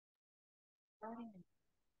Good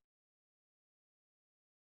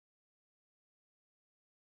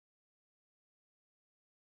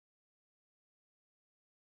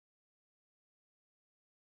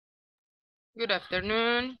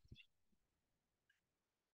afternoon.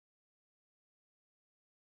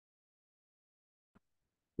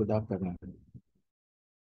 Good afternoon.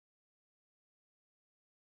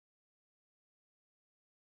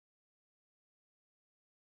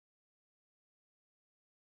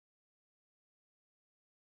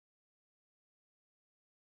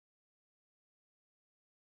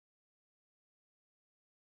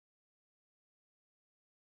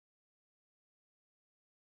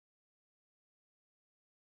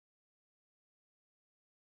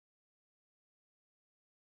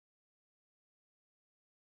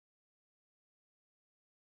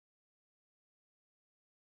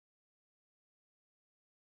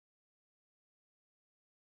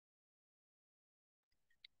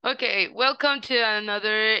 Okay, welcome to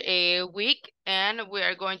another week, and we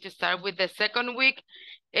are going to start with the second week,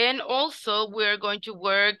 and also we're going to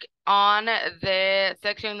work on the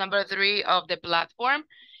section number 3 of the platform.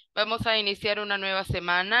 Vamos a iniciar una nueva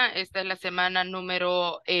semana. Esta es la semana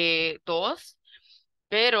número 2,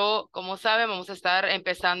 pero como saben, vamos a estar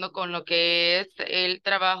empezando con lo que es el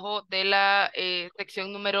trabajo de la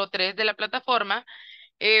sección número 3 de la plataforma.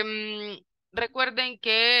 Em, Recuerden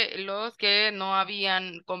que los que no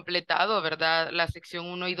habían completado, ¿verdad? La sección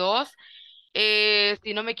 1 y 2,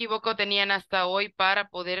 si no me equivoco, tenían hasta hoy para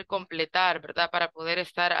poder completar, ¿verdad? Para poder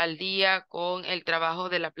estar al día con el trabajo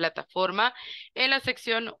de la plataforma en la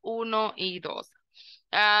sección 1 y 2.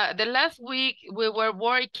 The last week we were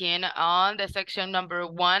working on the section number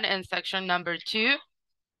 1 and section number 2.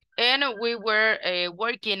 And we were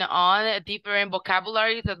working on different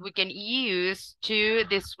vocabularies that we can use to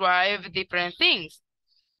describe different things.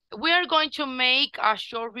 We are going to make a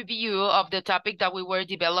short review of the topic that we were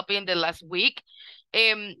developing the last week.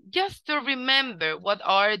 Just to remember what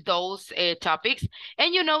are those topics.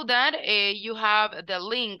 And you know that you have the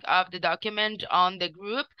link of the document on the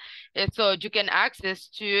group, so you can access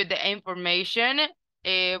to the information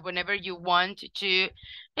whenever you want to,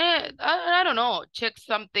 I don't know, check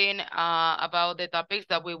something about the topics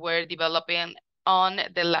that we were developing on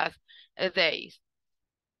the last days.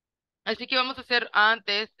 Así que vamos a hacer,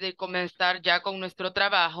 antes de comenzar ya con nuestro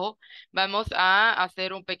trabajo, vamos a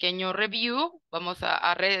hacer un pequeño review, vamos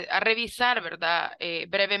a revisar, ¿verdad?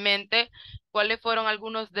 Brevemente, cuáles fueron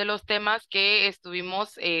algunos de los temas que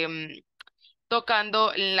estuvimos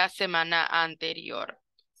tocando la semana anterior.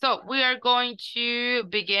 So, we are going to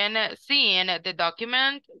begin seeing the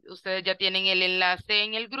document. Ustedes ya tienen el enlace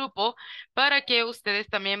en el grupo para que ustedes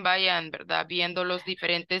también vayan, ¿verdad? Viendo los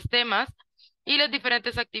diferentes temas y las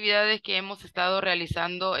diferentes actividades que hemos estado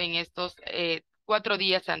realizando en estos 4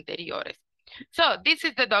 días anteriores. So, this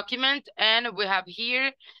is the document, and we have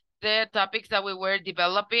here the topics that we were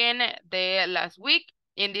developing the last week.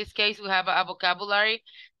 In this case, we have a vocabulary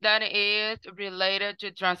that is related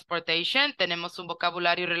to transportation. Tenemos un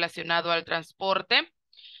vocabulario relacionado al transporte.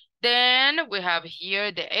 Then we have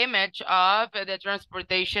here the image of the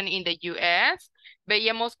transportation in the US.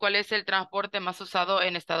 Veíamos cuál es el transporte más usado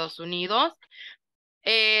en Estados Unidos.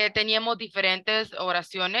 Teníamos diferentes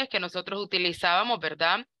oraciones que nosotros utilizábamos,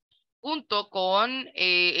 ¿verdad? Junto con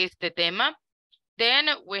este tema. Then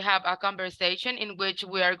we have a conversation in which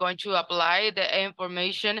we are going to apply the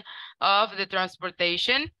information of the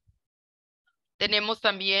transportation. Tenemos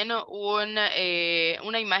también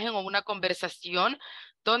una imagen o una conversación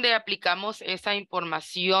donde aplicamos esa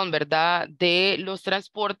información, ¿verdad? De los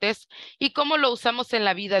transportes y cómo lo usamos en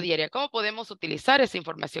la vida diaria, cómo podemos utilizar esa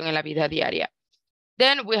información en la vida diaria.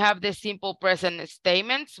 Then we have the simple present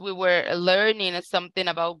statements. We were learning something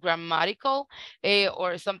about grammatical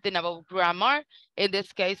or something about grammar. In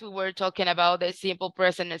this case, we were talking about the simple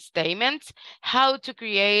present statements, how to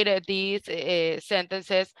create these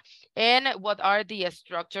sentences, and what are the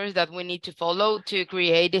structures that we need to follow to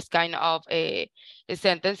create this kind of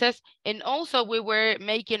sentences. And also we were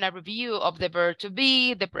making a review of the verb to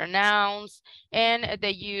be, the pronouns, and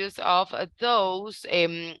the use of those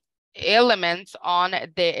elements on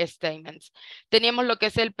the statements. Teníamos lo que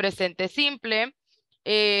es el presente simple.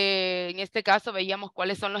 En este caso veíamos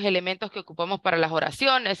cuáles son los elementos que ocupamos para las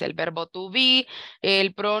oraciones, el verbo to be,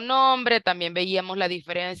 el pronombre, también veíamos la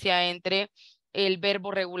diferencia entre el verbo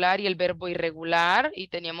regular y el verbo irregular y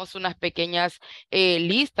teníamos unas pequeñas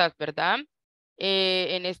listas, ¿verdad?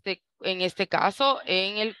 En este caso,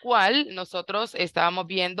 en el cual nosotros estábamos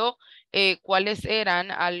viendo cuáles eran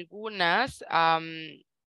algunas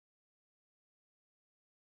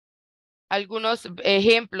algunos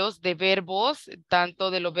ejemplos de verbos,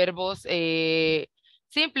 tanto de los verbos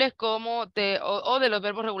simples como o de los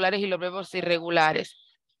verbos regulares y los verbos irregulares.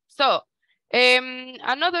 So,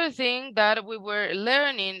 another thing that we were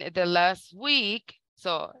learning the last week,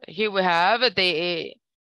 so here we have the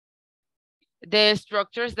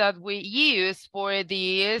structures that we use for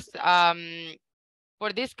this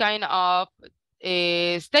kind of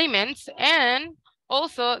statements, and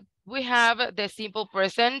also we have the simple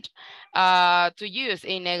present to use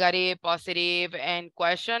in negative, positive, and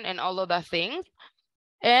question, and all of the things.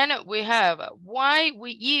 And we have why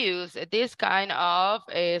we use this kind of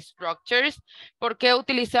structures. ¿Por qué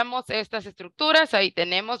utilizamos estas estructuras? Ahí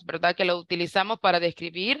tenemos, ¿verdad? Que lo utilizamos para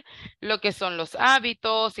describir lo que son los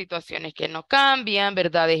hábitos, situaciones que no cambian,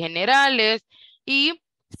 verdades generales y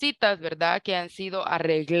citas, ¿verdad? Que han sido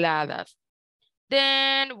arregladas.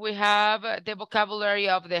 Then we have the vocabulary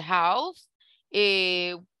of the house.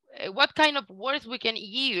 What kind of words we can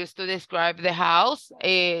use to describe the house,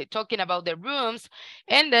 talking about the rooms,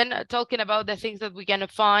 and then talking about the things that we can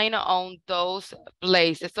find on those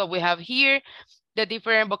places. So we have here the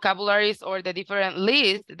different vocabularies or the different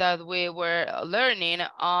lists that we were learning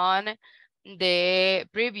on the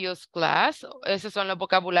previous class. Esos son los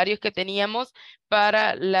vocabularios que teníamos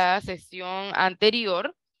para la sesión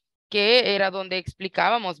anterior, que era donde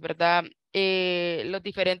explicábamos, ¿verdad? Los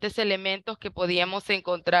diferentes elementos que podíamos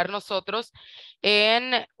encontrar nosotros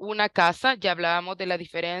en una casa. Ya hablábamos de la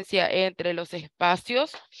diferencia entre los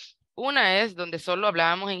espacios. Una es donde solo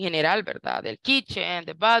hablábamos en general, ¿verdad? Del kitchen,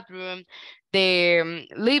 the bathroom, the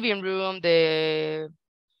living room, the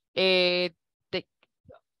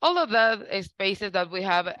all of the spaces that we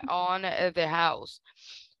have on the house.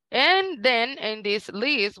 And then in this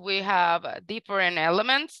list, we have different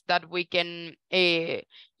elements that we can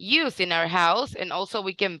use in our house, and also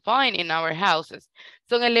we can find in our houses.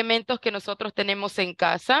 Son elementos que nosotros tenemos en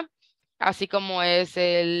casa, así como es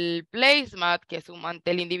el placemat, que es un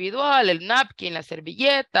mantel individual, el napkin, las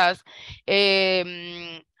servilletas,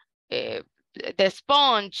 the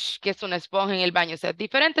sponge, que es una esponja en el baño. O sea,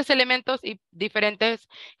 diferentes elementos y diferentes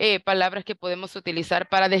palabras que podemos utilizar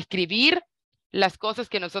para describir las cosas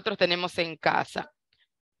que nosotros tenemos en casa.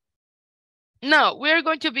 Now, we're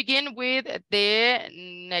going to begin with the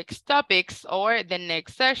next topics or the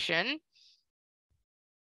next session.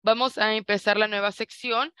 Vamos a empezar la nueva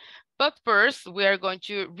sección, but first we are going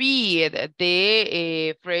to read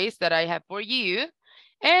the phrase that I have for you.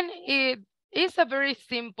 And it is a very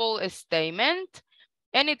simple statement,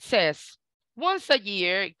 and it says, once a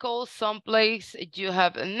year, go someplace you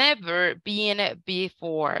have never been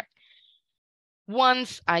before.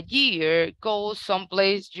 Once a year, go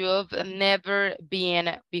someplace you've never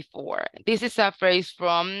been before. This is a phrase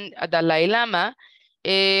from Dalai Lama.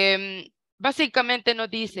 Básicamente nos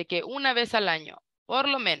dice que una vez al año, por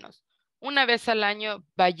lo menos, una vez al año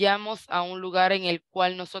vayamos a un lugar en el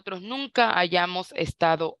cual nosotros nunca hayamos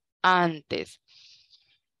estado antes.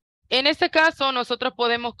 En este caso, nosotros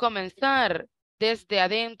podemos comenzar desde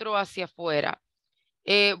adentro hacia afuera.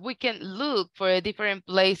 We can look for different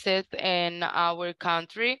places in our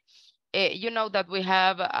country. You know that we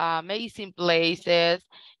have amazing places.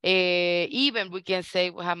 Even we can say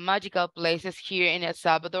we have magical places here in El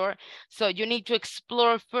Salvador. So you need to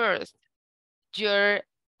explore first your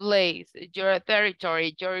place, your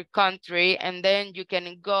territory, your country, and then you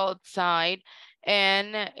can go outside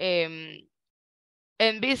and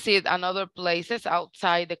visit another places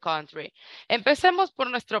outside the country. Empecemos por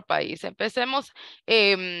nuestro país, empecemos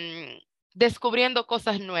descubriendo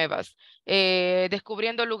cosas nuevas,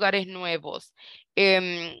 descubriendo lugares nuevos,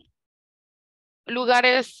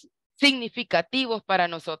 lugares significativos para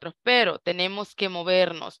nosotros, pero tenemos que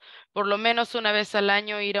movernos, por lo menos una vez al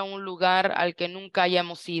año, ir a un lugar al que nunca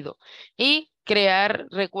hayamos ido y crear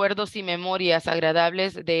recuerdos y memorias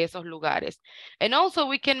agradables de esos lugares. And also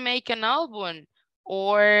we can make an album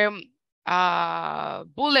or a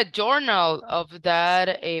bullet journal of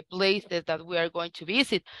that places that we are going to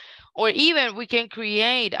visit, or even we can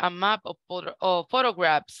create a map of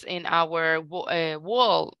photographs in our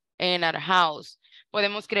wall in our house.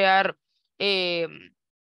 Podemos crear un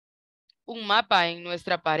mapa en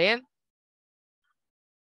nuestra pared.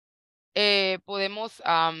 Podemos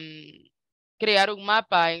crear un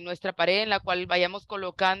mapa en nuestra pared en la cual vayamos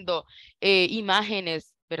colocando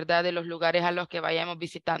imágenes, ¿verdad? De los lugares a los que vayamos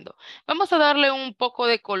visitando. Vamos a darle un poco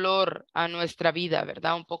de color a nuestra vida,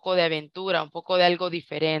 ¿verdad? Un poco de aventura, un poco de algo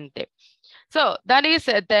diferente. So, that is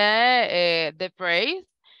the phrase.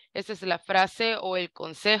 Esa es la frase o el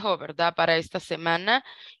consejo, ¿verdad? Para esta semana.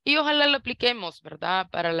 Y ojalá lo apliquemos, ¿verdad?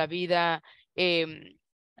 Para la vida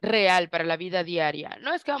real para la vida diaria.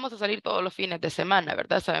 No es que vamos a salir todos los fines de semana,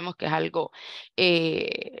 ¿verdad? Sabemos que es algo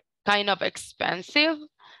kind of expensive,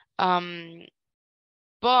 um,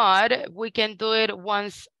 but we can do it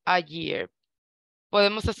once a year.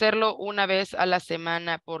 Podemos hacerlo una vez a la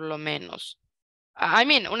semana por lo menos. I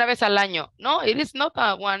mean, una vez al año. No, it is not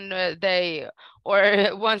a one day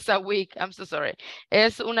or once a week. I'm so sorry.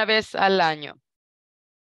 Es una vez al año.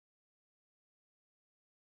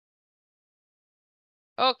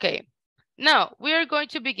 Okay. Now, we are going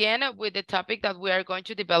to begin with the topic that we are going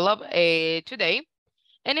to develop today.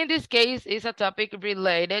 And in this case, it's a topic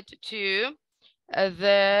related to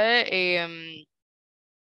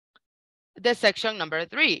the section number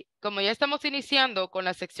 3. Como ya estamos iniciando con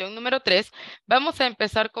la sección número 3, vamos a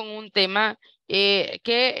empezar con un tema que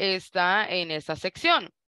está en esa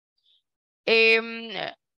sección.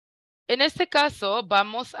 En este caso,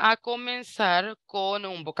 vamos a comenzar con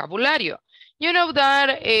un vocabulario. You know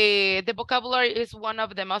that the vocabulary is one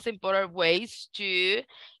of the most important ways to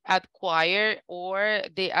acquire or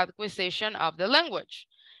the acquisition of the language.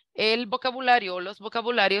 El vocabulario, los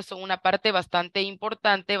vocabularios son una parte bastante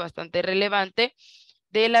importante, bastante relevante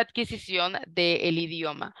de la adquisición del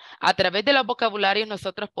idioma. A través de los vocabularios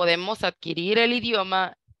nosotros podemos adquirir el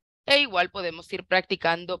idioma e igual podemos ir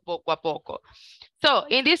practicando poco a poco. So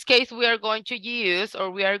in this case, we are going to use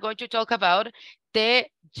or we are going to talk about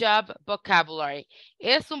the job vocabulary.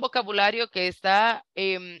 Es un vocabulario que está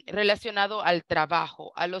relacionado al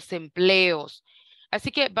trabajo, a los empleos.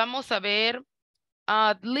 Así que vamos a ver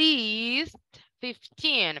at least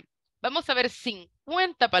 15. Vamos a ver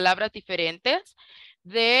 50 palabras diferentes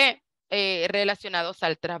de relacionados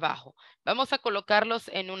al trabajo. Vamos a colocarlos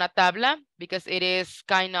en una tabla because it is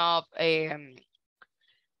kind of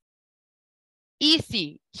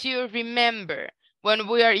easy to remember when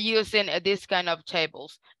we are using this kind of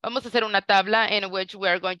tables. Vamos a hacer una tabla in which we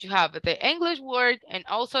are going to have the English word and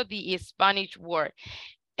also the Spanish word.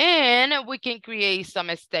 And we can create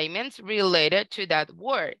some statements related to that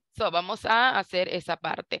word. So vamos a hacer esa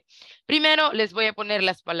parte. Primero les voy a poner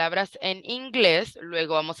las palabras en inglés,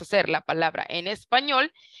 luego vamos a hacer la palabra en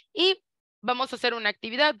español y vamos a hacer una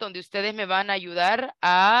actividad donde ustedes me van a ayudar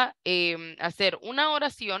a hacer una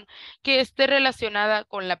oración que esté relacionada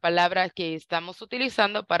con la palabra que estamos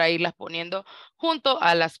utilizando para irlas poniendo junto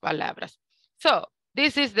a las palabras. So,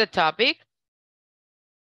 this is the topic.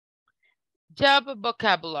 Job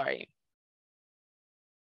vocabulary.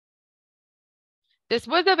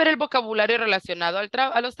 Después de ver el vocabulario relacionado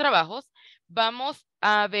a los trabajos, vamos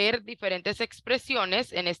a ver diferentes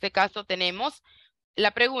expresiones. En este caso tenemos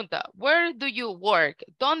la pregunta, where do you work?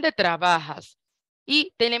 ¿Dónde trabajas?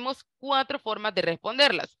 Y tenemos 4 formas de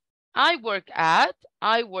responderlas. I work at,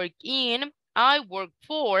 I work in, I work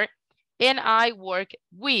for, and I work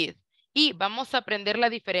with. Y vamos a aprender la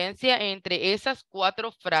diferencia entre esas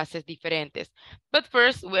 4 frases diferentes. But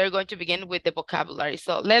first, we're going to begin with the vocabulary.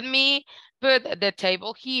 So let me put the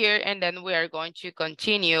table here, and then we are going to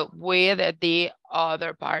continue with the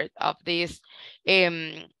other part of this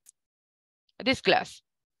class.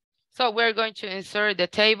 So we're going to insert the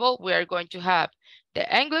table. We are going to have the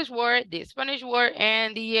English word, the Spanish word,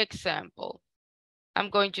 and the example. I'm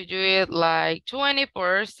going to do it like 20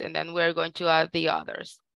 first, and then we're going to add the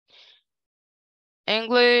others.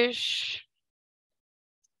 English,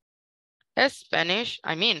 Spanish,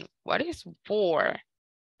 what is 4?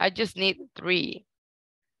 I just need 3.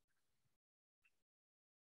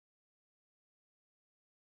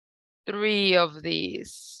 Three of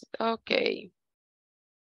these, okay.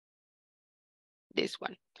 This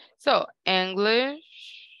one. So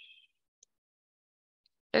English,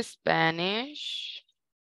 Spanish,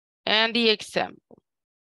 and the example.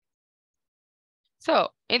 So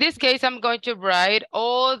in this case, I'm going to write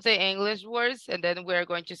all the English words and then we're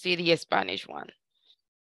going to see the Spanish one.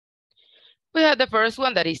 We have the first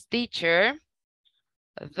one that is teacher,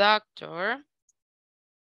 doctor.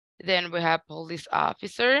 Then we have police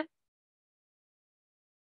officer.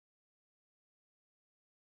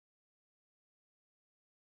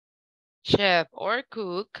 Chef or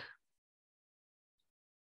cook.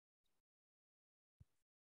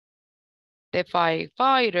 The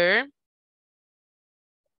firefighter.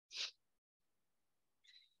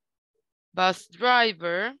 Bus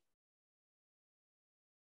driver.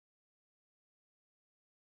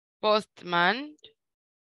 Postman.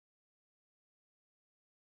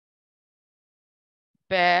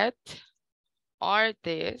 Vet.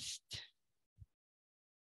 Artist.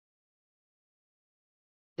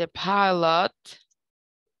 The pilot.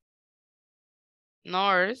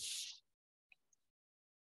 Nurse.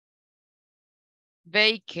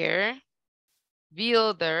 Baker.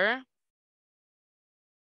 Builder.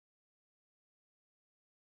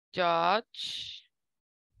 judge,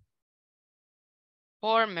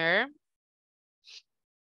 former,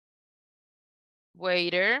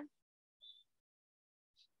 waiter,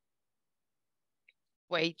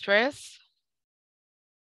 waitress,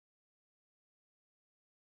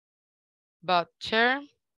 butcher,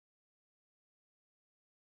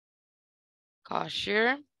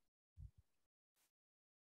 cashier,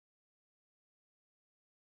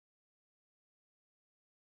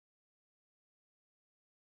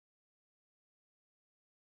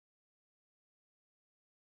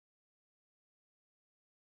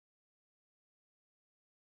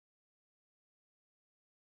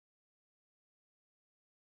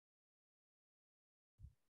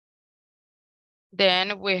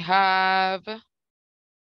 then we have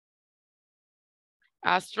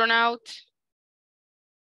astronaut,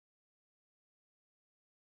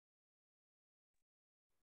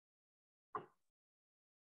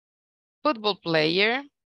 football player,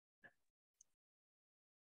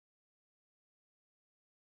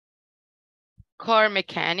 car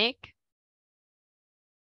mechanic,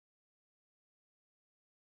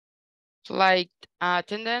 flight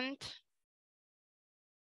attendant,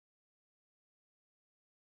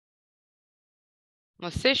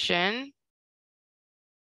 musician,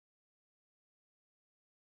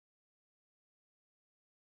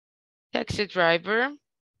 taxi driver,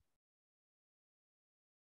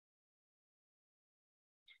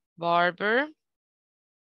 barber,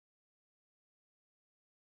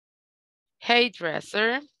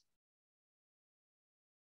 hairdresser,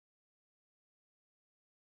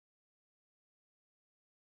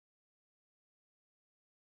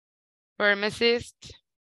 pharmacist,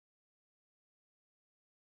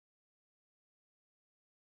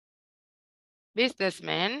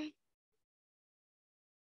 businessman,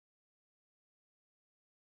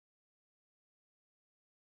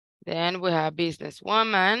 then we have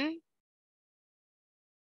businesswoman,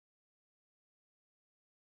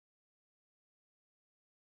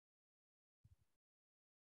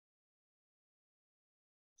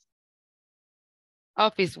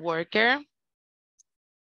 office worker,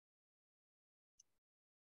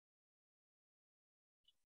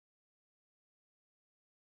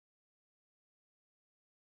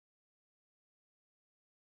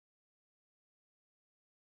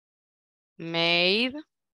 maid,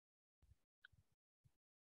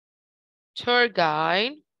 tour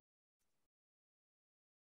guide,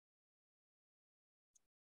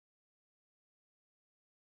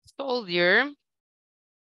 soldier,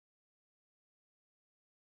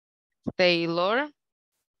 sailor,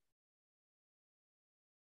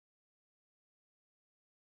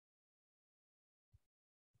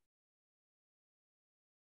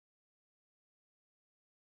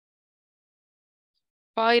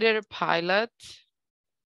 fighter pilot,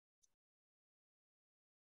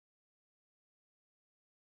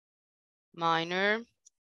 miner,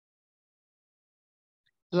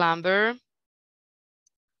 plumber,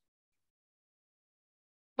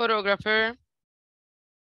 photographer,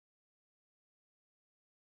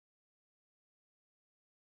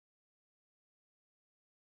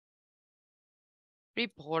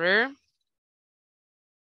 reporter,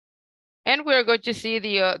 and we're going to see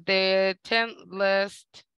the 10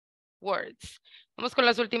 last words. Vamos con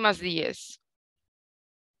las últimas 10.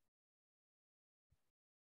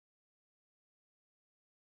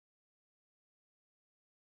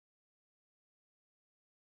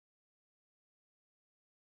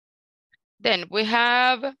 Then we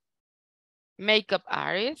have makeup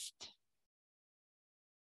artist,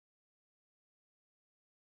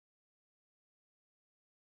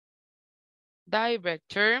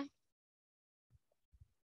 director,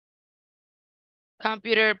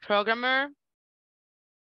 computer programmer,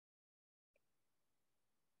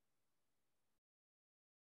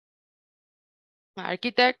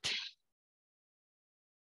 architect,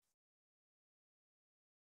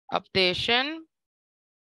 optician,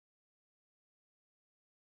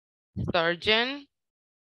 surgeon,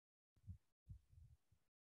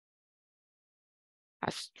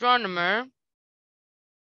 astronomer,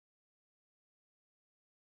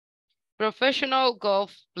 professional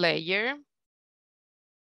golf player,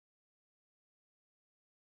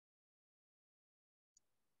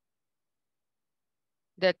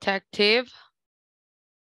 detective,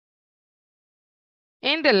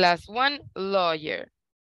 and the last one, lawyer.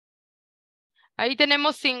 Ahí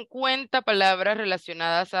tenemos 50 palabras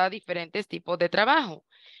relacionadas a diferentes tipos de trabajo.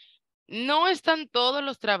 No están todos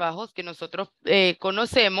los trabajos que nosotros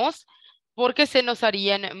conocemos porque se nos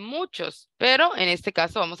harían muchos, pero en este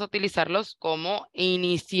caso vamos a utilizarlos como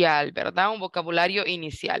inicial, ¿verdad? Un vocabulario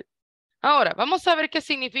inicial. Ahora, vamos a ver qué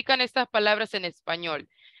significan estas palabras en español.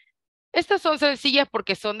 Estas son sencillas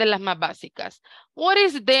porque son de las más básicas. What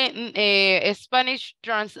is the Spanish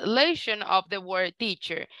translation of the word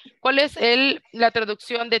teacher? ¿Cuál es la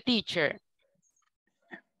traducción de teacher?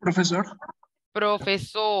 Profesor.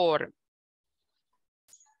 Profesor.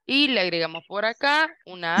 Y le agregamos por acá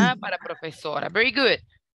una A para profesora. Very good.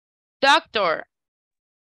 Doctor.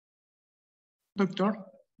 Doctor.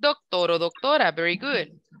 Doctor o doctora. Very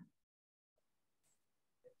good.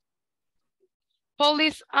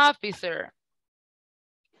 Police officer.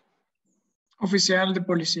 Oficial de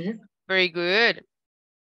policía. Very good.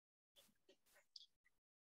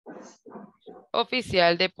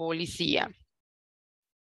 Oficial de policía.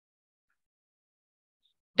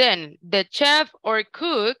 Then, the chef or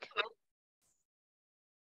cook.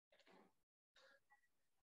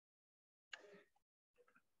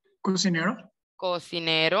 Cocinero.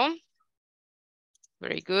 Cocinero.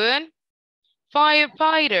 Very good.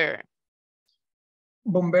 Firefighter.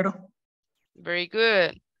 Bombero. Very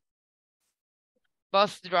good.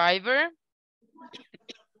 Bus driver.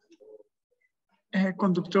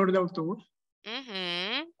 Conductor de autobús.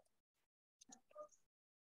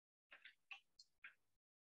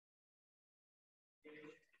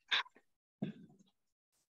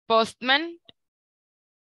 Postman.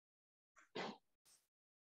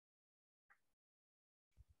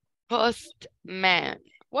 Postman.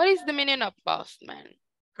 What is the meaning of postman?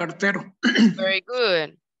 Cartero. Very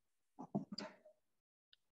good.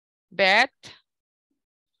 Vet.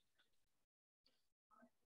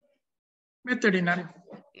 Veterinario.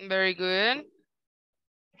 Very good.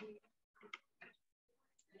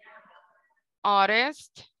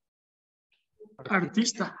 Artist.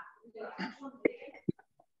 Artista.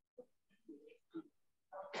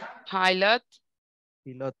 Pilot.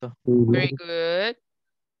 Piloto. Very good.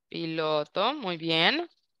 Piloto. Muy bien.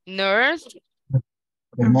 Nurse.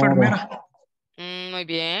 Enfermera. Muy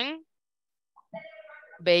bien.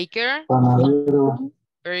 Baker. Panadero.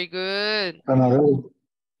 Very good. Panadero.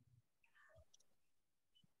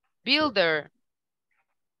 Builder.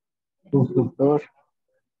 Constructor.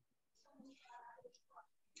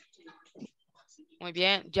 Muy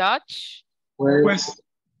bien. Judge. Juez.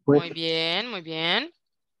 Muy bien, muy bien.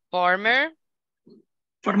 Farmer.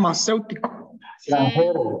 Farmacéutico.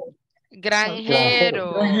 Granjero.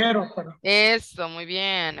 Granjero. Granjero. Perdón. Eso, muy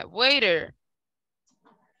bien. Waiter.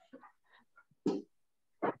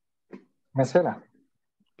 Mesera.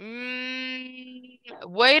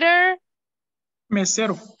 Waiter.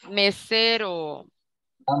 Mesero. Mesero.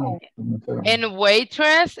 Mesero. En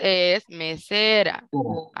waitress es mesera.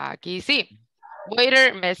 Aquí sí.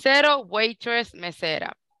 Waiter, mesero. Waitress,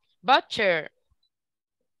 mesera. Butcher.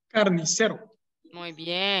 Carnicero. Muy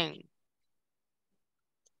bien.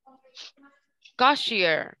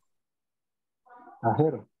 Cashier.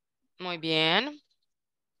 Cajero. Muy bien.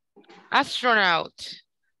 Astronaut.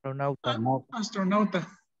 Astronauta.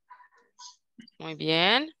 Astronauta. Muy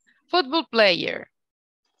bien. Football player.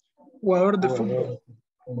 Jugador de fútbol.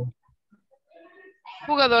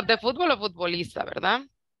 Jugador de fútbol o futbolista, ¿verdad?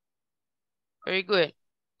 Very good.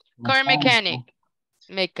 Car mechanic.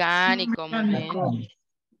 Mecánico, muy bien. Mecánico.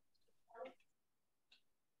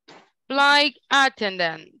 Flight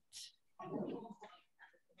attendant.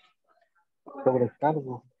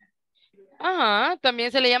 Sobrecargo. Ajá,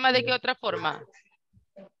 también se le llama de qué otra forma.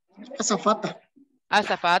 Azafata.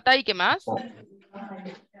 Azafata, ¿y qué más?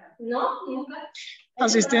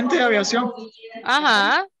 Asistente de aviación.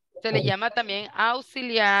 Ajá, se le llama también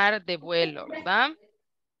auxiliar de vuelo, ¿verdad?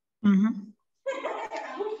 Ujú.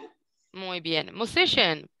 Muy bien.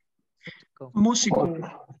 Musician. Músico.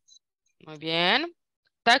 Muy bien.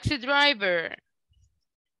 Taxi driver.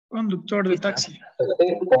 Conductor de taxi.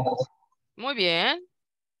 Muy bien.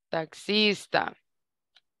 Taxista.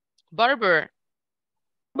 Barber.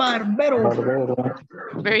 Barbero. Barbero.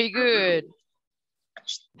 Very good.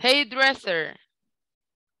 Hairdresser.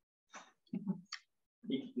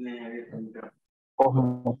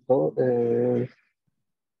 Cosmotor,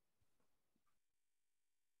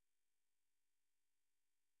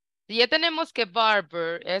 Ya tenemos que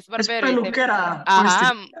barber es Es barbero. Y peluquera.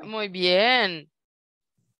 ajá, muy bien.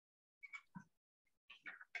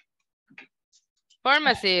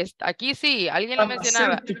 Pharmacist, aquí sí, alguien lo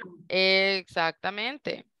mencionaba. Farmacéutico.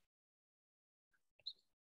 Exactamente.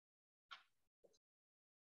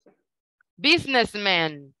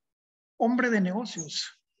 Businessman. Hombre de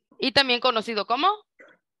negocios. Y también conocido como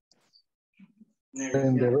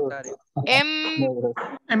Emprendedor.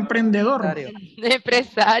 Emprendedor.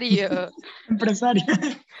 empresario. Empresaria.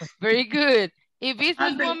 Very good. Y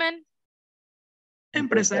businesswoman.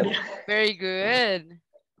 Empresaria. Very good.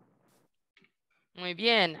 Muy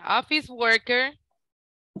bien. Office worker.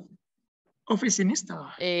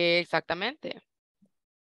 Oficinista. Exactamente.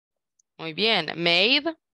 Muy bien. Maid.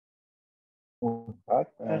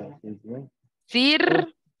 Muchacha, sirvienta.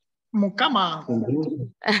 Sir. Mucama.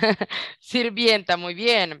 Sirvienta. Muy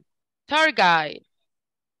bien. Tour guide.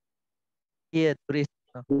 Guía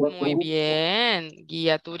turista. Muy bien.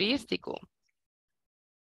 Guía turístico.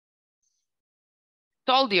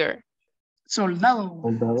 Soldier. Soldado.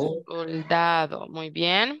 Soldador. Soldado. Muy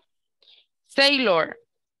bien. Sailor.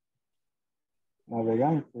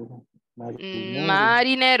 Navegante. Marinero.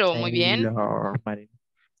 Marinero. Muy bien. Sailor, marino.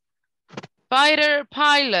 Fighter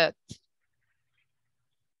pilot.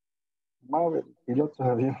 Maverick, piloto de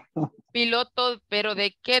avión. Piloto, pero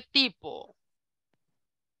 ¿de qué tipo?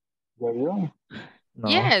 ¿De avión? No.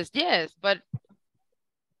 Yes, but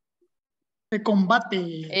De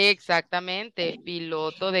combate. exactamente,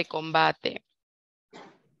 piloto de combate.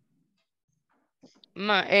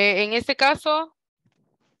 En este caso,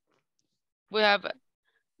 we have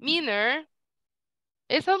miner.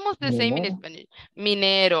 It's almost the same in Minero. Spanish.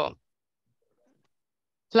 Minero.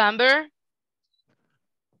 Plumber.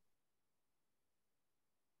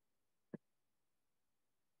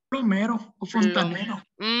 Plomero o fontanero.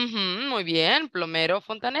 Muy bien, plomero,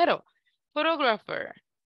 fontanero. Photographer.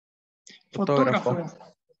 Fotógrafo.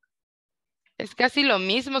 Es casi lo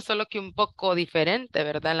mismo, solo que un poco diferente,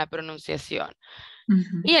 ¿verdad? En la pronunciación.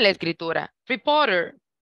 Ujú. Y en la escritura. Reporter.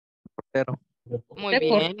 Pero. Muy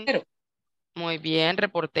bien. Muy bien,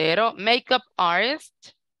 reportero. Makeup artist.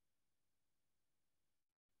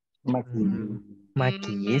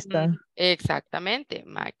 Maquillista. Exactamente,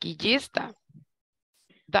 maquillista.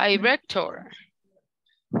 Director.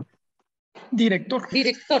 Director.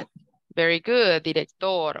 Very good,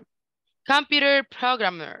 director. Computer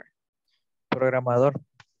programmer. Programador.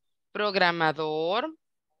 Programador.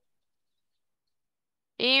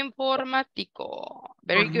 Informático.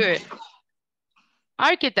 Very good.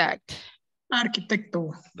 Architect.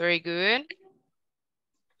 Arquitecto. Very good.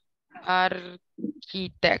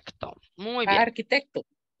 Arquitecto. Muy bien. Arquitecto.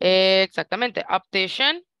 Exactamente.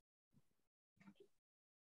 Optician.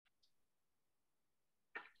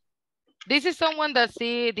 This is someone that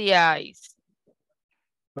see the eyes.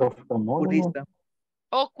 Oftalmólogo.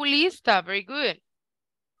 Oculista. Very good.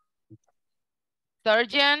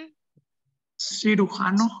 Surgeon.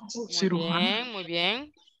 Cirujano. Muy Cirujano. bien, muy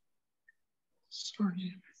bien.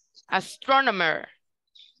 Sorry. Astronomer.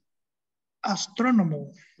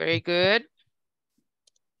 Astrónomo. Very good.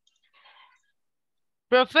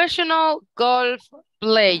 Professional golf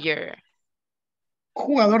player.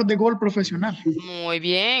 Jugador de gol profesional. Muy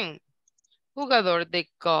bien. Jugador de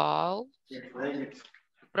golf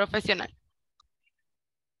profesional.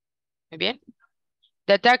 Muy bien.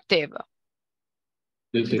 Detective.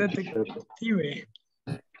 Detective.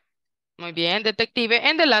 Muy bien, detective.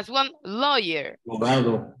 And the last one, lawyer.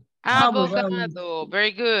 Abogado. Abogado.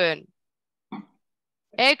 Very good.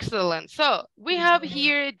 Excellent. So, we have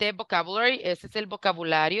here the vocabulary. Ese es el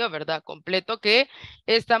vocabulario, ¿verdad? Completo que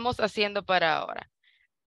estamos haciendo para ahora.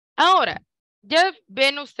 Ahora, ya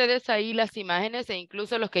ven ustedes ahí las imágenes e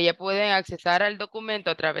incluso los que ya pueden accesar al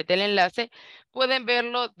documento a través del enlace, pueden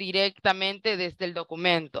verlo directamente desde el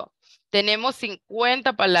documento. Tenemos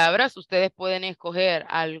 50 palabras. Ustedes pueden escoger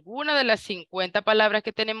alguna de las 50 palabras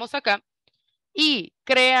que tenemos acá y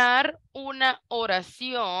crear una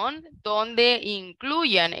oración donde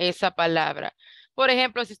incluyan esa palabra. Por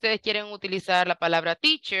ejemplo, si ustedes quieren utilizar la palabra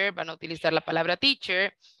teacher, van a utilizar la palabra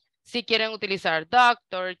teacher. Si quieren utilizar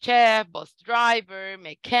doctor, chef, bus driver,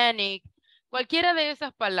 mechanic, cualquiera de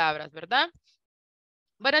esas palabras, ¿verdad?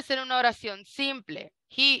 Van a hacer una oración simple.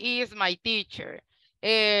 He is my teacher.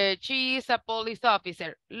 She is a police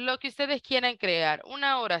officer. Lo que ustedes quieran crear,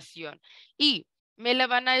 una oración. Y me la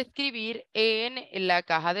van a escribir en la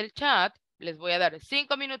caja del chat. Les voy a dar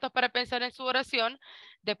 5 minutos para pensar en su oración.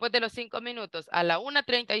 Después de los 5 minutos, a la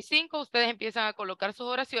 1:35, ustedes empiezan a colocar sus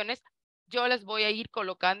oraciones. Yo les voy a ir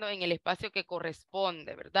colocando en el espacio que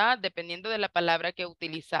corresponde, ¿verdad? Dependiendo de la palabra que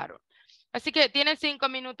utilizaron. Así que tienen 5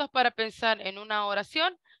 minutos para pensar en una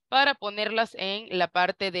oración para ponerlas en la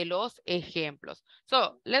parte de los ejemplos.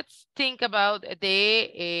 So, let's think about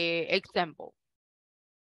the example.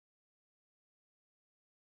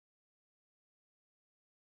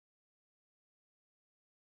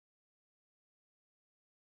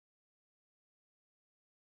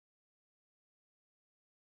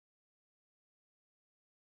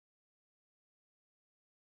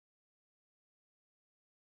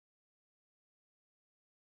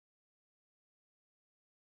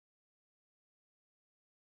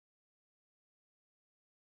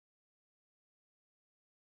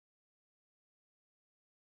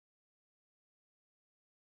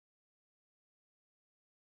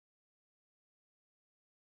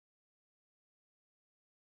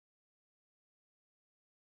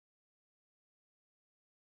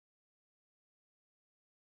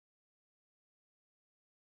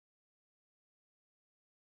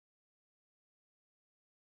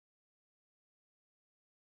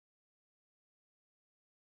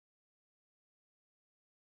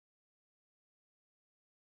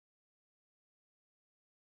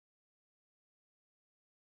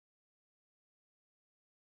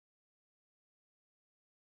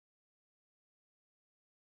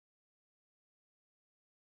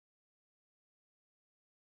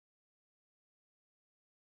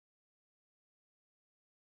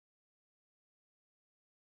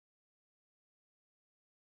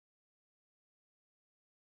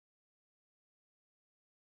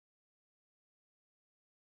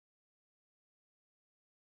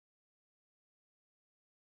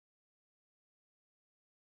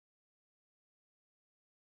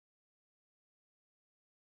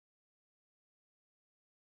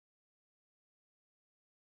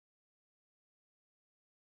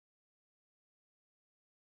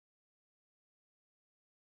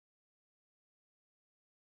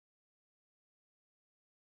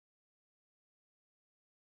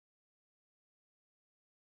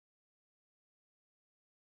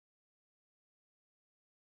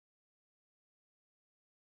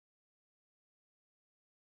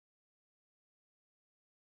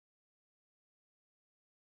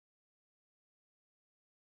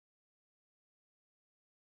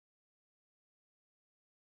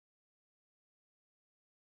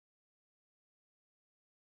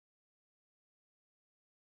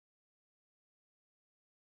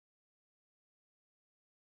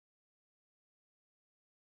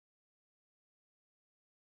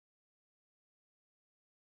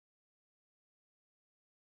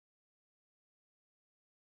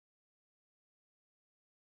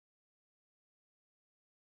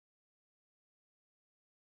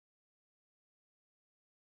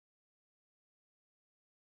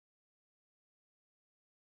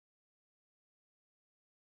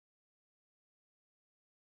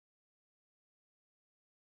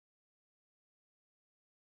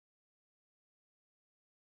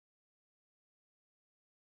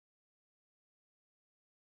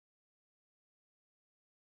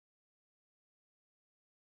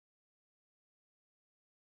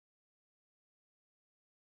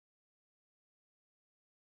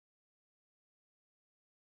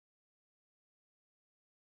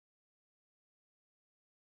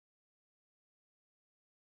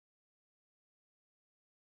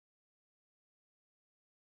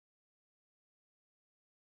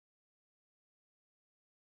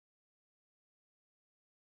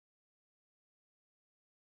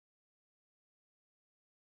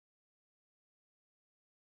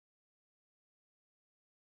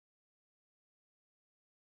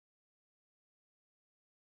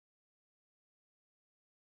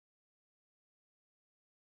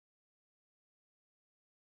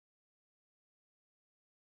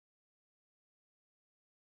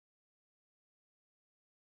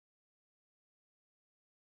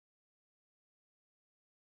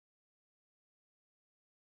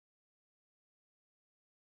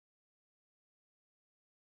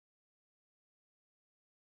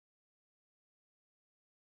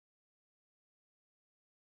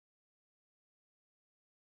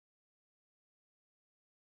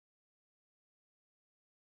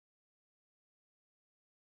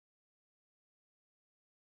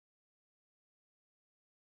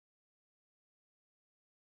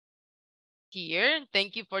 here.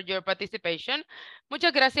 Thank you for your participation.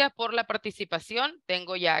 Muchas gracias por la participación.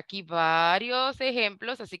 Tengo ya aquí varios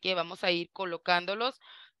ejemplos, así que vamos a ir colocándolos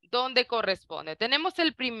donde corresponde. Tenemos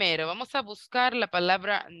el primero. Vamos a buscar la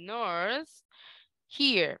palabra nurse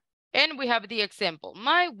here. And we have the example.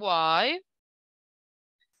 My wife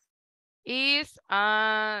is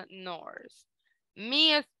a nurse.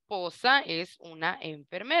 Mi esposa es una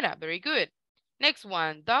enfermera. Very good. Next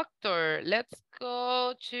one, doctor. Let's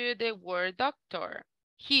go to the word doctor.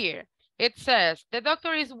 Here, it says, the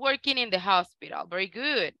doctor is working in the hospital. Very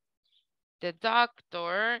good. The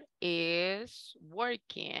doctor is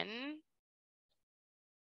working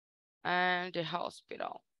in the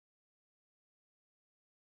hospital.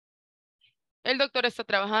 El doctor está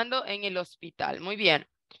trabajando en el hospital. Muy bien.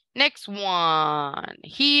 Next one.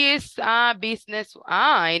 He is a business.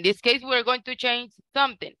 In this case, we're going to change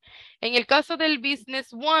something. En el caso del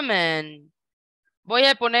businesswoman, voy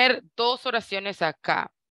a poner dos oraciones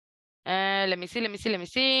acá. Let me see.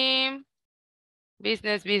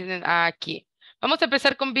 Business, aquí. Vamos a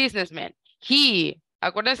empezar con businessman. He.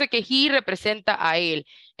 Acuérdense que he representa a él.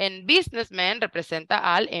 En businessman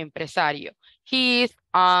representa al empresario. He is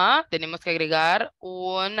a, tenemos que agregar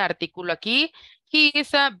un artículo aquí. He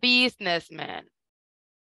is a businessman.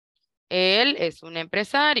 Él es un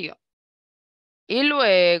empresario. Y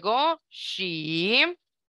luego, she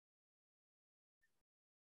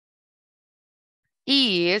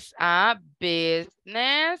is a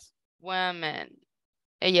businesswoman.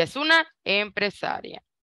 Ella es una empresaria.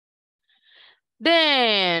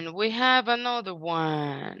 Then we have another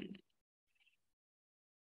one.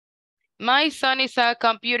 My son is a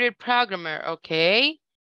computer programmer, okay?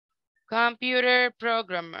 Computer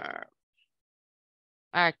programmer.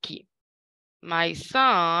 Aquí. My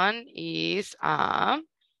son is a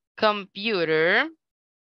computer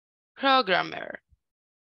programmer.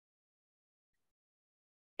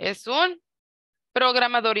 Es un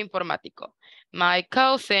programador informático. My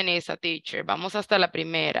cousin is a teacher. Vamos hasta la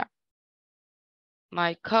primera.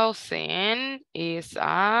 My cousin is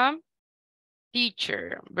a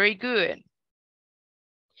teacher. Very good.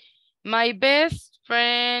 My best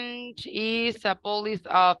friend is a police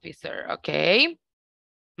officer. Okay.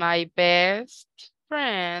 My best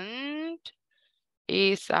friend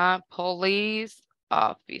is a police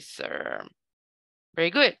officer. Very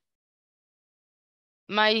good.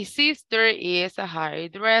 My sister is a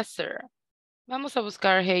hairdresser. Vamos a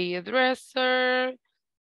buscar hairdresser.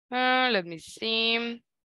 Let me see.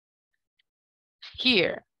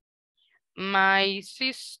 Here. My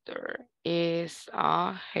sister is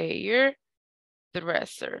a hairdresser.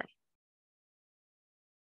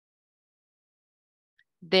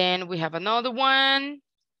 Then we have another one.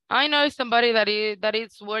 I know somebody that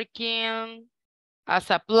is working as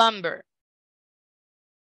a plumber.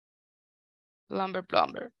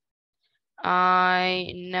 Plumber.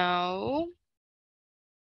 I know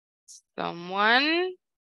someone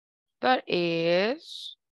that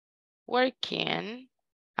is working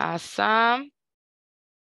as a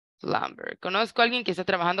plumber. Conozco a alguien que está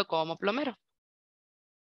trabajando como plomero.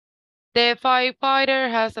 The firefighter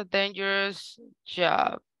has a dangerous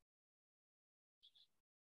job.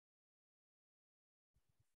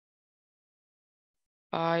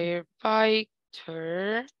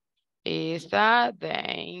 Firefighter is a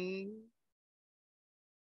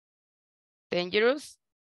dangerous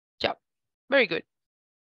job. Very good.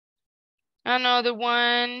 Another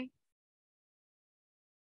one.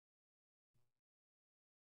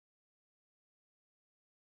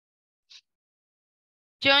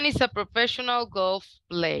 John is a professional golf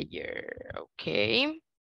player. Okay.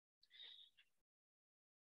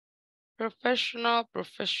 Professional.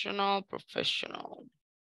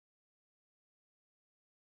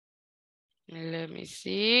 Let me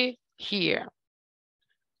see here.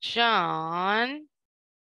 John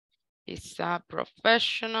is a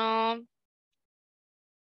professional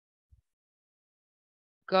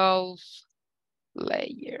golf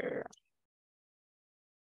player.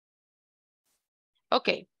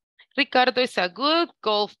 Okay. Ricardo is a good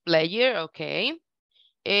golf player. Okay.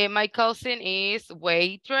 My cousin is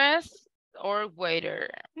waitress or waiter.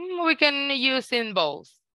 We can use in both.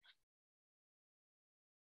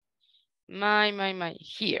 My.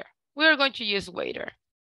 Here. We're going to use waiter.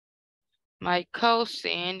 My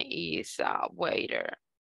cousin is a waiter.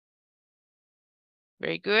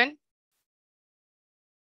 Very good.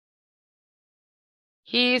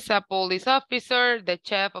 He is a police officer. The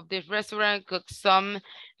chef of this restaurant cooks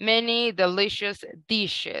many delicious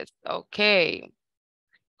dishes. Okay.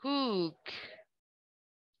 Cook.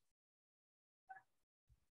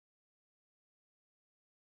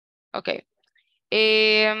 Okay.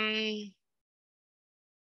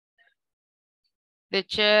 The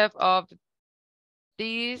chef of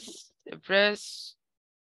this restaurant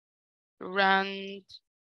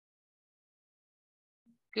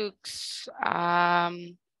cooks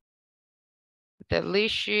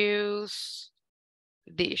delicious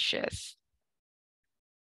dishes.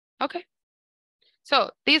 Okay.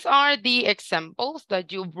 So, these are the examples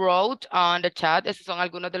that you wrote on the chat. Esos son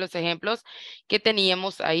algunos de los ejemplos que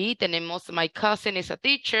teníamos ahí. Tenemos, my cousin is a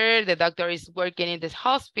teacher. The doctor is working in this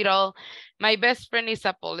hospital. My best friend is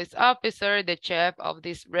a police officer. The chef of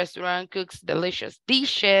this restaurant cooks delicious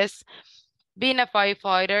dishes. Being a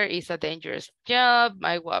firefighter is a dangerous job.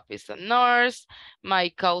 My wife is a nurse. My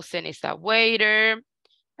cousin is a waiter.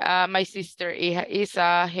 My sister is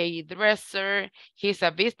a hairdresser. He's a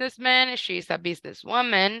businessman. She's a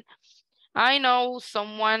businesswoman. I know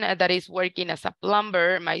someone that is working as a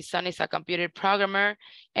plumber. My son is a computer programmer.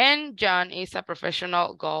 And John is a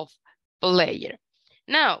professional golf player.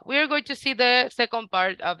 Now, we are going to see the second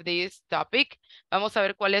part of this topic. Vamos a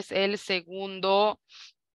ver cuál es el segundo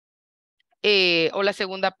o la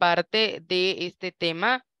segunda parte de este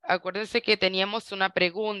tema. Acuérdense que teníamos una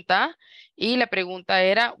pregunta y la pregunta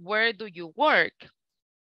era, where do you work?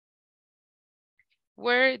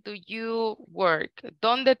 Where do you work?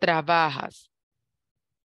 ¿Dónde trabajas?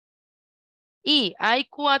 Y hay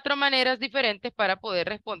 4 maneras diferentes para poder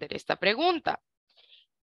responder esta pregunta.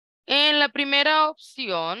 En la primera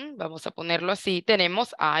opción, vamos a ponerlo así,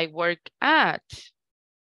 tenemos I work at.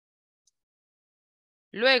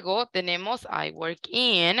 Luego tenemos I work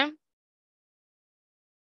in.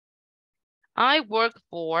 I work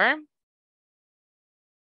for,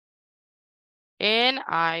 and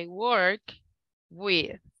I work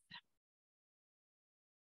with.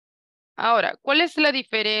 Ahora, ¿cuál es la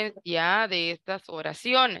diferencia de estas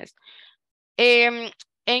oraciones?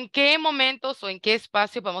 ¿En qué momentos o en qué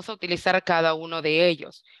espacio vamos a utilizar cada uno de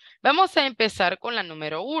ellos? Vamos a empezar con la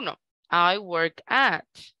número 1. I work at.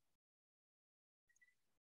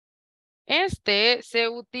 Este se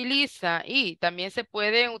utiliza y también se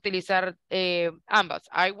pueden utilizar ambas.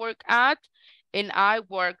 I work at and I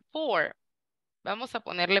work for. Vamos a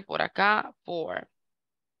ponerle por acá for.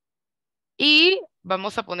 Y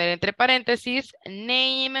vamos a poner entre paréntesis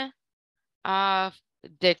name of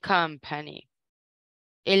the company.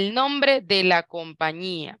 El nombre de la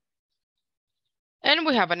compañía. And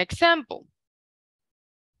we have an example.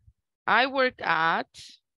 I work at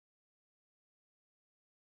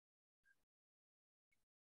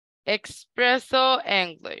Espresso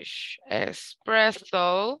English.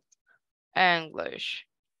 Espresso English.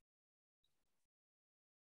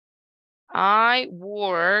 I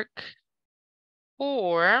work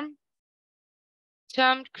for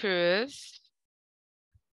Tom Cruise.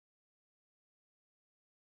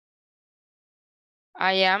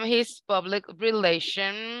 I am his public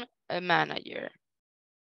relation manager.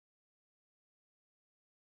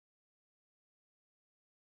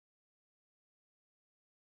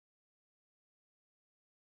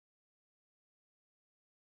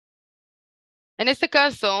 En este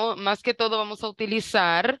caso, más que todo vamos a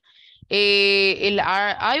utilizar el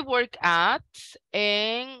I work at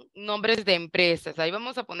en nombres de empresas. Ahí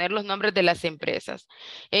vamos a poner los nombres de las empresas.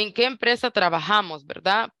 ¿En qué empresa trabajamos,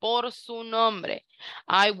 verdad? Por su nombre.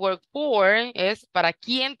 I work for es para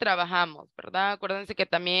quién trabajamos, ¿verdad? Acuérdense que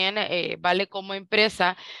también vale como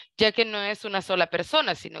empresa, ya que no es una sola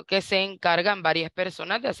persona, sino que se encargan varias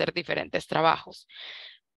personas de hacer diferentes trabajos.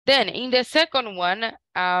 Then, in the second one,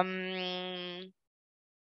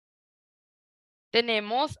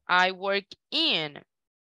 tenemos I work in.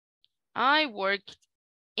 I work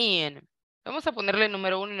in. Vamos a ponerle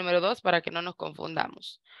número 1 y número 2 para que no nos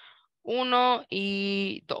confundamos. 1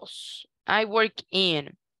 y 2. I work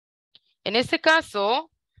in. En este caso,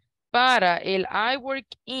 para el I work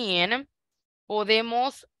in,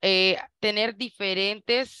 podemos tener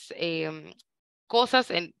diferentes cosas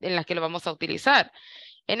en las que lo vamos a utilizar.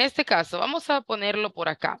 En este caso, vamos a ponerlo por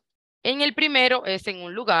acá. En el primero es en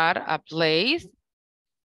un lugar, a place.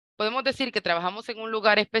 Podemos decir que trabajamos en un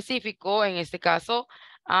lugar específico. En este caso,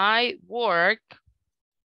 I work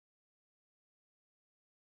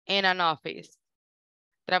in an office.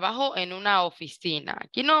 Trabajo en una oficina.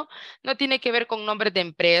 Aquí no tiene que ver con nombres de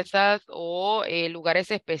empresas o lugares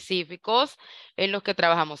específicos en los que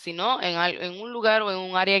trabajamos, sino en un lugar o en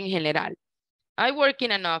un área en general. I work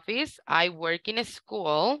in an office. I work in a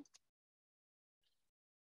school.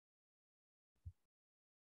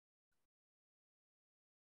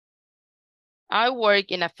 I work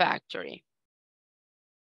in a factory.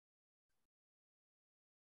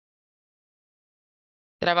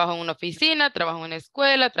 Trabajo en una oficina, trabajo en una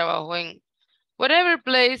escuela, trabajo en whatever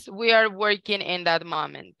place we are working in that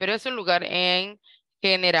moment. Pero es un lugar en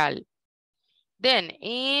general. Then,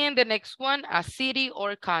 in the next one, a city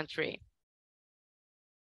or country.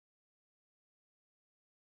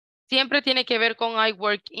 Siempre tiene que ver con I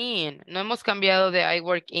work in. No hemos cambiado de I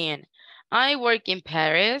work in. I work in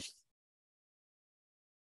Paris.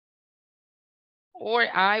 Or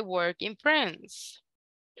I work in France.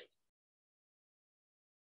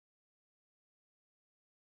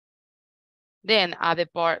 Then, a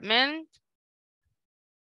department.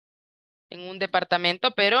 En un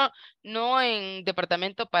departamento, pero no en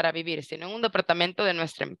departamento para vivir, sino en un departamento de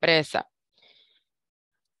nuestra empresa.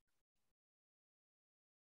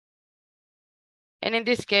 And in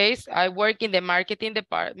this case, I work in the marketing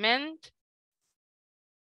department.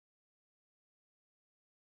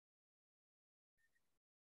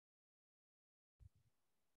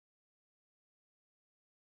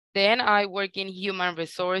 Then I work in human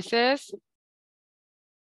resources.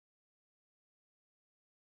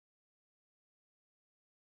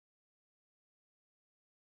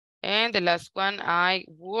 And the last one, I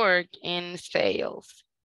work in sales.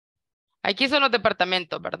 Aquí son los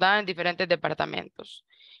departamentos, ¿verdad? En diferentes departamentos.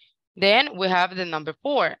 Then we have the number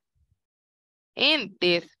 4. In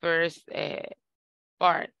this first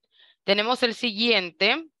part. Tenemos el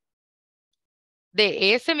siguiente.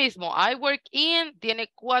 De ese mismo, I work in,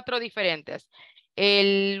 tiene 4 diferentes.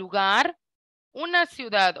 El lugar, una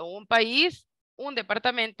ciudad o un país, un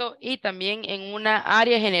departamento y también en una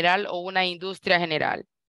área general o una industria general.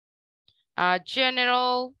 A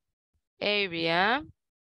general area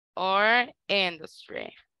or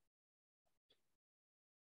industry.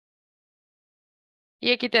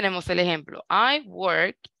 Y aquí tenemos el ejemplo. I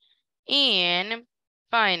work in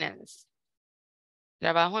finance.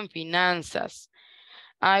 Trabajo en finanzas.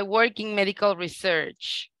 I work in medical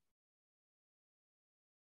research.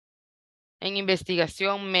 En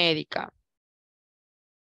investigación médica.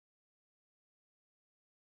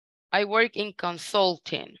 I work in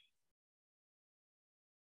consulting.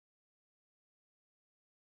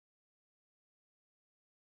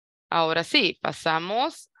 Ahora sí,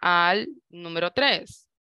 pasamos al número 3.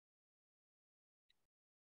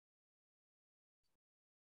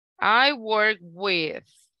 I work with.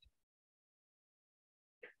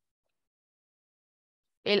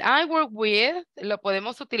 El I work with lo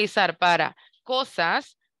podemos utilizar para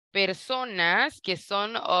cosas, personas que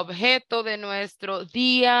son objeto de nuestro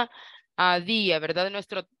día a día, ¿verdad? De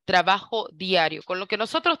nuestro trabajo diario. Con lo que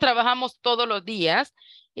nosotros trabajamos todos los días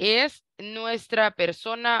es nuestra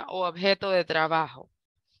persona o objeto de trabajo.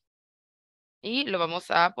 Y lo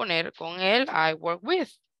vamos a poner con el I work with.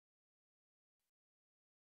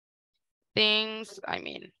 Things,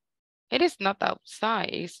 it is not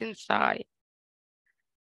outside, it's inside.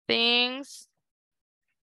 Things,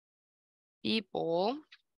 people,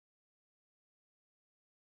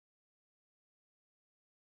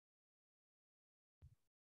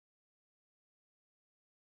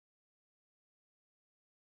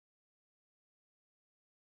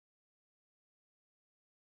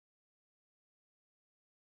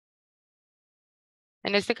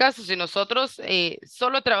 en este caso, si nosotros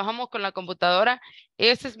solo trabajamos con la computadora,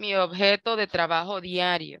 ese es mi objeto de trabajo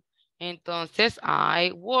diario. Entonces,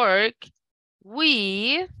 I work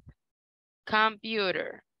with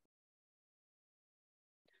computer.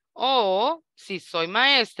 O, si soy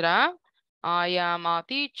maestra, I am a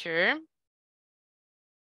teacher.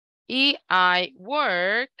 Y I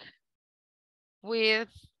work with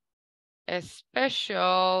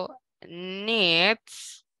special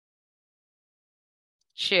needs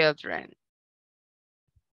children.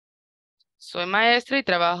 Soy maestra y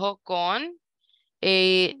trabajo con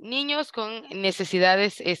niños con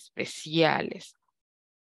necesidades especiales.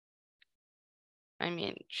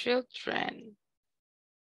 Children.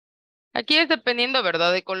 Aquí es dependiendo,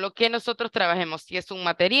 ¿verdad? De con lo que nosotros trabajemos. Si es un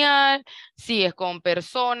material, si es con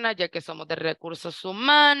personas, ya que somos de recursos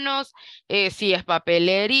humanos, si es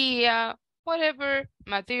papelería, whatever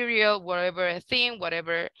material, whatever thing,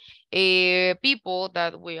 whatever people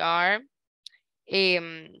that we are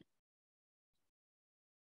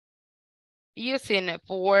using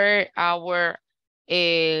for our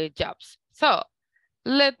jobs. So,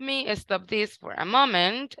 let me stop this for a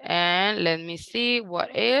moment and let me see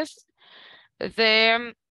what is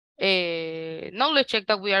the knowledge check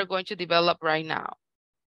that we are going to develop right now.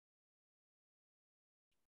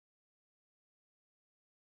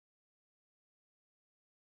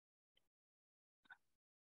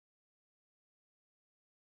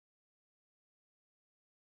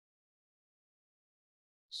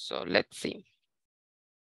 So let's see.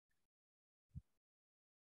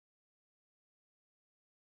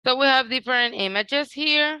 So we have different images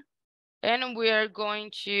here and we are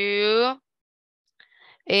going to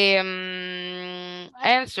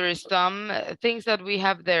answer some things that we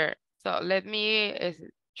have there. So let me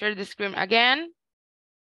share the screen again.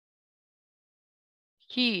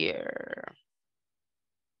 Here.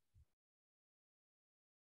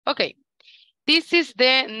 Okay. This is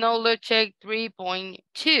the knowledge check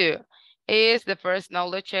 3.2. Is the first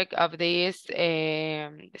knowledge check of this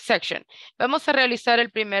section. Vamos a realizar el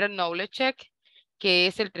primer knowledge check, que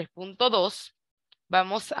es el 3.2.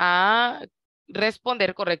 Vamos a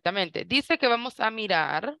responder correctamente. Dice que vamos a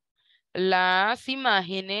mirar las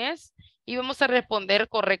imágenes y vamos a responder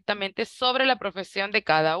correctamente sobre la profesión de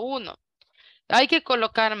cada uno. Hay que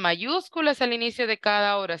colocar mayúsculas al inicio de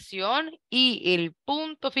cada oración y el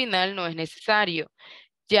punto final no es necesario,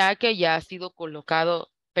 ya que ya ha sido colocado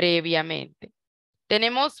previamente.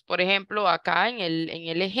 Tenemos, por ejemplo, acá en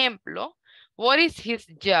el ejemplo, what is his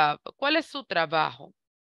job? ¿Cuál es su trabajo?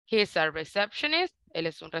 He is a receptionist. Él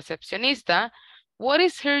es un recepcionista. What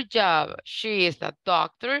is her job? She is a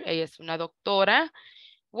doctor. Ella es una doctora.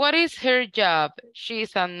 What is her job? She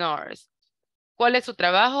is a nurse. ¿Cuál es su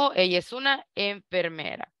trabajo? Ella es una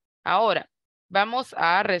enfermera. Ahora, vamos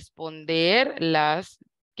a responder las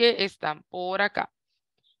que están por acá.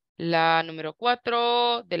 La número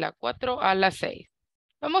 4, de la 4 a la 6.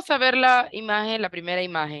 Vamos a ver la imagen, la primera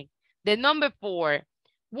imagen. The number 4.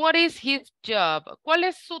 What is his job? ¿Cuál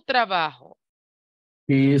es su trabajo?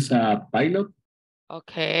 He is a pilot.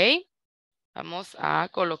 Ok. Vamos a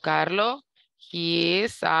colocarlo. He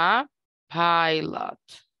is a pilot.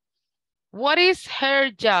 What is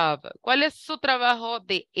her job? ¿Cuál es su trabajo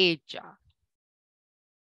de ella?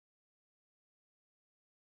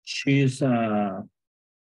 She is a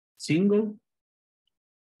single.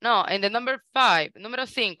 No, en the number 5, número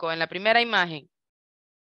 5, en la primera imagen.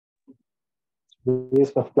 He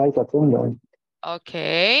is a flight attendant.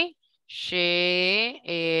 Okay. She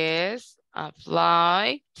is a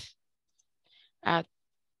flight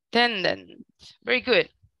attendant. Very good.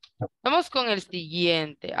 Vamos con el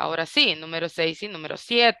siguiente. Ahora sí, número 6 y número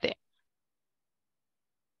 7.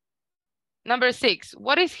 Number 6.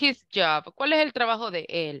 What is his job? ¿Cuál es el trabajo de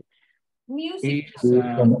él? He is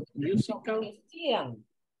a musical.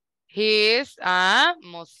 He is a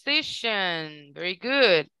musician. Very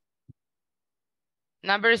good.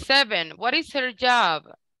 Number 7. What is her job?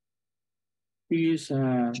 He is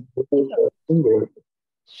a Singer.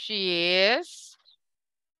 She is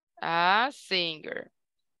a singer.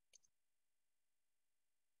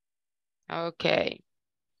 Okay.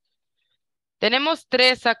 Tenemos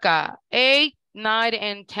 3 acá. 8, 9,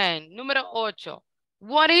 and 10. Número 8.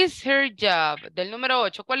 What is her job? Del número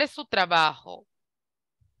 8. ¿Cuál es su trabajo?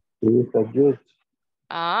 He is a judge.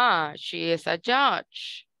 Ah, she is a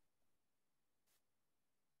judge.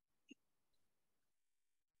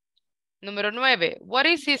 Número 9. What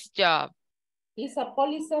is his job? He's a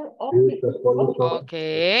police He is a police officer.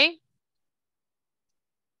 Okay.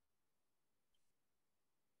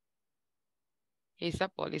 He's a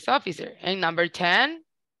police officer. And number 10.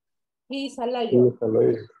 He's a He lawyer. is a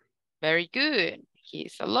lawyer. Very good.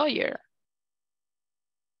 He's a lawyer.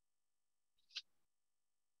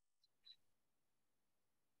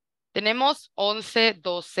 Tenemos 11,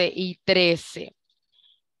 12 y 13.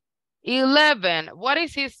 11. What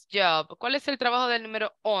is his job? ¿Cuál es el trabajo del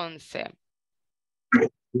número 11?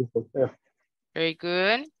 He is a chef. Very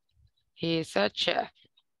good. He's a chef.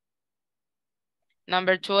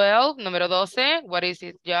 Number 12. Número 12. What is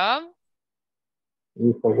his job? He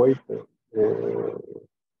is a waiter.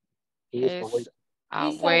 He is a He's waiter. a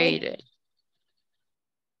He's a waiter.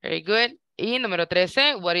 Very good. Y número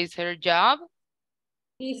 13. What is her job?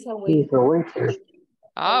 He's a He is waiter. a waitress.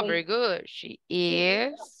 Oh, very good. She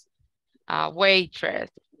is a waitress.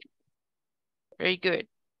 Very good.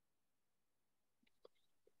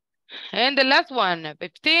 And the last one,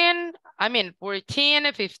 14,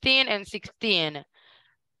 15, and 16.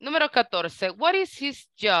 Número 14. What is his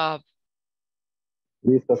job?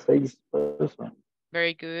 He is a salesperson.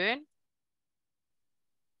 Very good.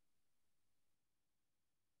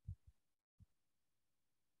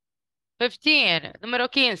 Número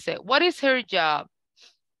 15. What is her job?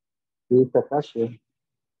 He is a cashier.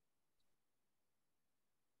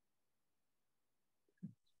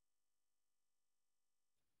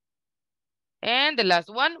 And the last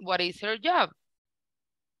one, what is her job?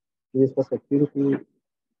 He is a security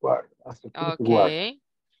guard. A security guard. Okay.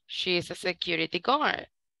 She is a security guard.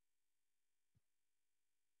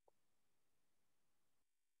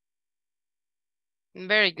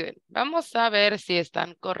 Very good. Vamos a ver si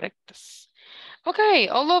están correctas. Okay,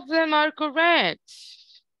 all of them are correct.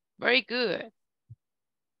 Very good.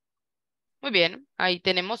 Muy bien, ahí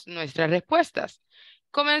tenemos nuestras respuestas.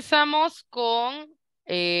 Comenzamos con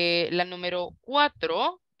la número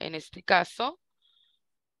 4, en este caso.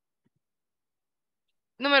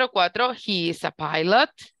 Número 4, he is a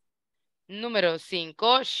pilot. Número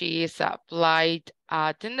 5, she is a flight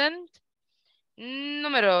attendant.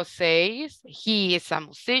 Número 6, he is a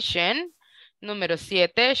musician. Número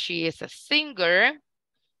 7, she is a singer.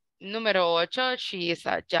 Número 8, she is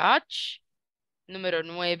a judge. Número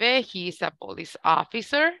 9, he is a police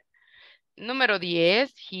officer. Número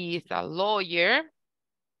 10, he is a lawyer.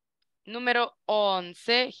 Número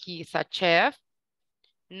 11, he is a chef.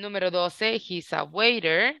 Número 12, he is a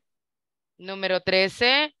waiter. Número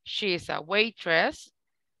 13, she is a waitress.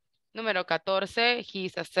 Número 14, he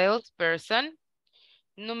is a salesperson.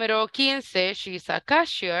 Número 15, she is a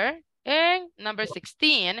cashier. And number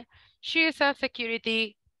 16, she is a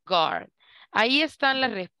security guard. Ahí están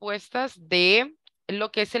las respuestas de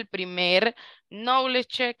lo que es el primer knowledge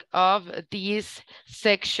check of this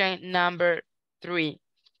section number 3.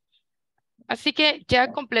 Así que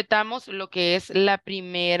ya completamos lo que es la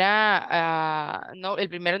primera, el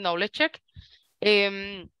primer knowledge check.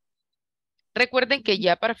 Recuerden que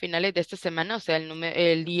ya para finales de esta semana, o sea,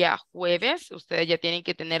 el día jueves, ustedes ya tienen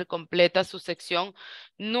que tener completa su sección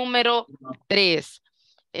número 3.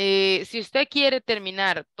 Si usted quiere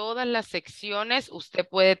terminar todas las secciones, usted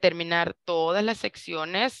puede terminar todas las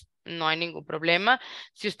secciones, no hay ningún problema.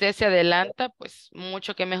 Si usted se adelanta, pues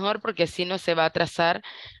mucho que mejor, porque así no se va a atrasar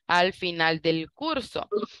al final del curso.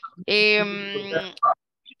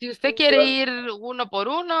 Si usted quiere ir uno por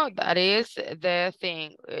uno, that is the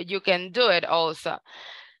thing. You can do it also.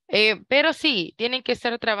 Pero sí, tienen que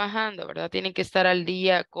estar trabajando, ¿verdad? Tienen que estar al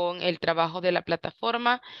día con el trabajo de la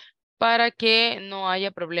plataforma para que no haya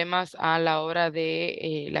problemas a la hora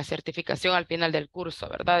de la certificación al final del curso,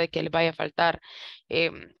 ¿verdad? De que le vaya a faltar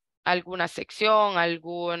alguna sección,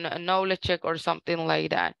 algún knowledge check or something like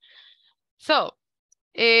that. So,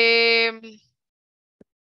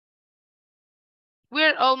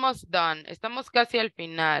 we're almost done. Estamos casi al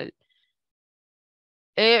final.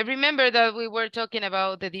 Remember that we were talking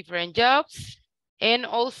about the different jobs and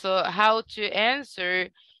also how to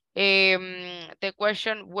answer the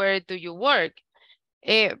question, where do you work?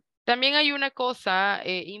 También hay una cosa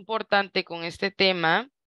importante con este tema,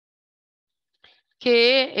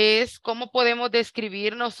 que es cómo podemos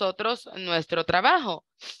describir nosotros nuestro trabajo.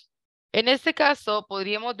 En este caso,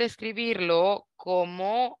 podríamos describirlo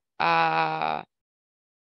como, I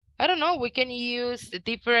don't know, we can use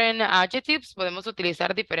different adjectives. Podemos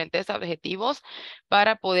utilizar diferentes adjetivos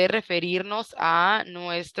para poder referirnos a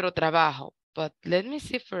nuestro trabajo. But let me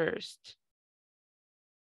see first.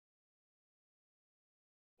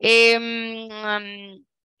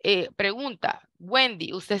 Pregunta,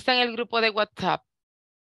 Wendy, ¿usted está en el grupo de WhatsApp?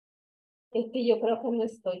 Es que yo creo que no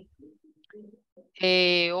estoy.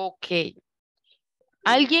 Ok.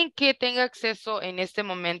 Alguien que tenga acceso en este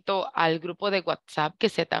momento al grupo de WhatsApp, que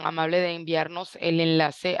sea tan amable de enviarnos el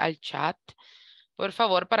enlace al chat, por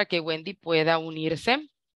favor, para que Wendy pueda unirse.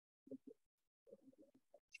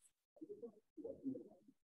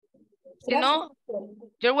 Si no,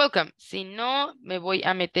 you're welcome. Si no, me voy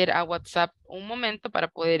a meter a WhatsApp un momento para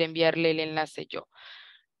poder enviarle el enlace yo.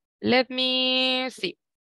 Let me see.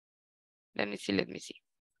 Let me see, let me see.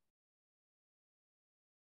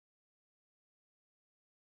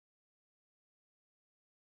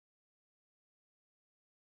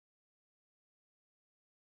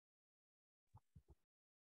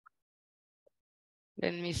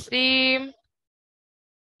 Let me see.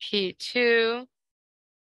 P2.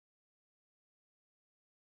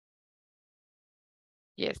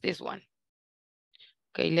 Yes, this one.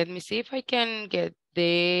 Okay, let me see if I can get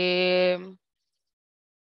the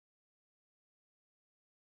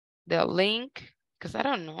link, because I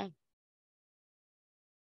don't know.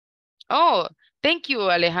 Oh, thank you,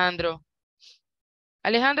 Alejandro.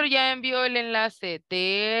 Alejandro ya envió el enlace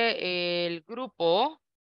del grupo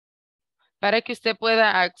para que usted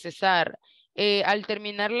pueda accesar. Al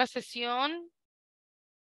terminar la sesión,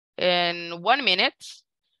 en 1 minute,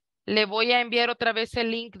 le voy a enviar otra vez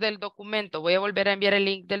el link del documento. Voy a volver a enviar el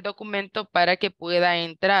link del documento para que pueda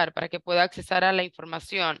entrar, para que pueda accesar a la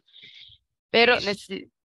información. Pero,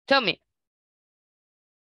 tell me.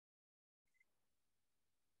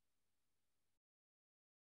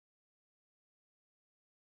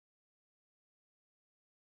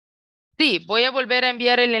 Sí, voy a volver a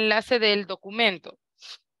enviar el enlace del documento.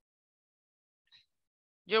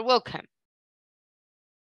 You're welcome.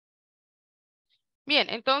 Bien,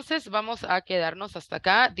 entonces vamos a quedarnos hasta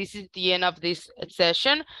acá. This is the end of this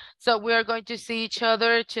session. So we are going to see each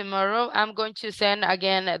other tomorrow. I'm going to send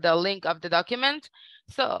again the link of the document.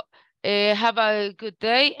 So Have a good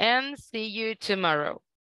day and see you tomorrow.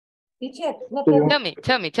 Teacher, una Sí, yo- pregunta.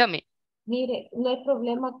 Tell me. Mire, no hay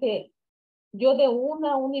problema que yo de 1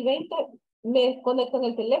 a 1 y 20 me conecto en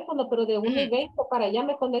el teléfono, pero de 1 y 20 para allá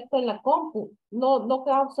me conecto en la compu. No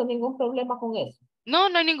causa ningún problema con eso. No,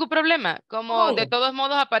 no hay ningún problema. Como de Vaya. todos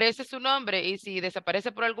modos aparece su nombre y si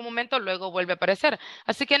desaparece por algún momento, luego vuelve a aparecer.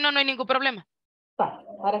 Así que no hay ningún problema.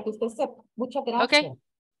 Para que usted sepa. Muchas Ok. gracias.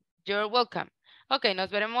 You're welcome. Ok,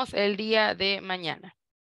 nos veremos el día de mañana.